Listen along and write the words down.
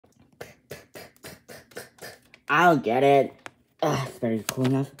I'll get it. It's better cool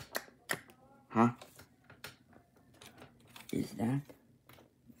enough. Huh? Is that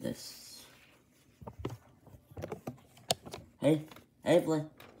this? Hey, Blake.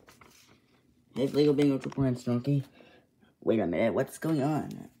 Hey, Lego Bingo Triple and Snarky. Wait a minute, what's going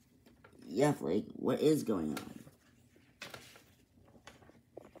on? Yeah, Flake, what is going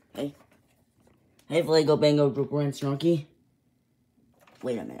on? Hey, Lego Bingo Triple and Snarky.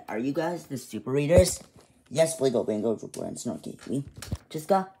 Wait a minute, are you guys the super readers? Yes, Lego Bingo Triple and Snarky. We just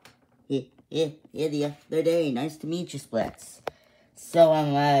got here the other day. Nice to meet you, Splats. So,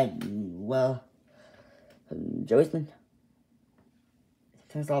 well, Joey's been...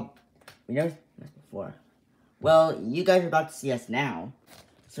 Turns out, we never met before. Well, you guys are about to see us now.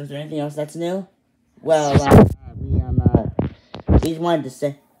 So is there anything else that's new? Well, we just wanted to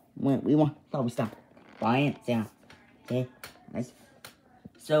say, we stopped by and say hi. Okay, nice.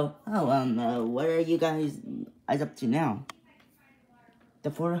 So, what are you guys up to now? The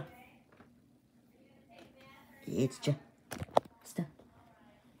photo? It's just stuff.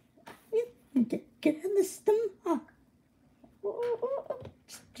 Get in the stomach.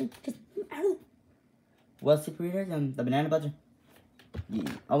 Just out. Well, super readers, the banana butter. Yeah.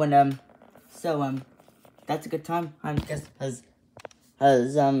 Oh, and, that's a good time, because,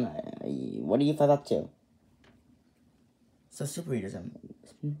 what are you five up to? So, super readers,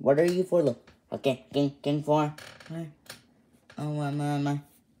 what are you for, look? Okay, king for? Oh, well,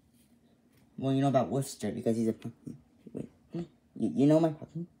 you know about Worcester, because he's a, wait, you know my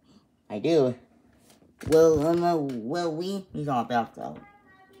puppy? I do. Well, he's all about, though.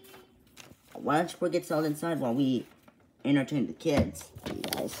 Why don't you get settled inside while we entertain the kids, you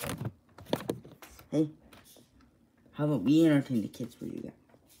guys? Hey, how about we entertain the kids for you guys?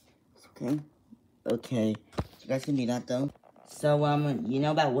 Okay? Okay. You guys can do that, though. So, you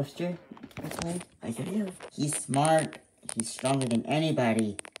know about Worcester? I sure do. He's smart. He's stronger than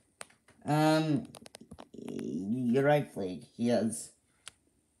anybody. You're right, Flake. He is.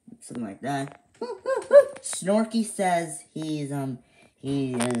 Something like that. Snorky says he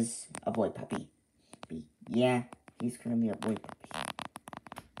is a boy puppy. Yeah, he's gonna be a boy puppy.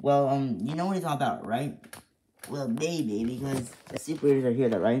 Well, you know what he's all about, right? Well, maybe, because the super readers are here,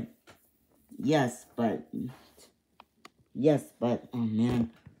 though, right? Yes, but, oh man.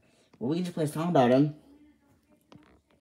 Well, we can just play a song about him.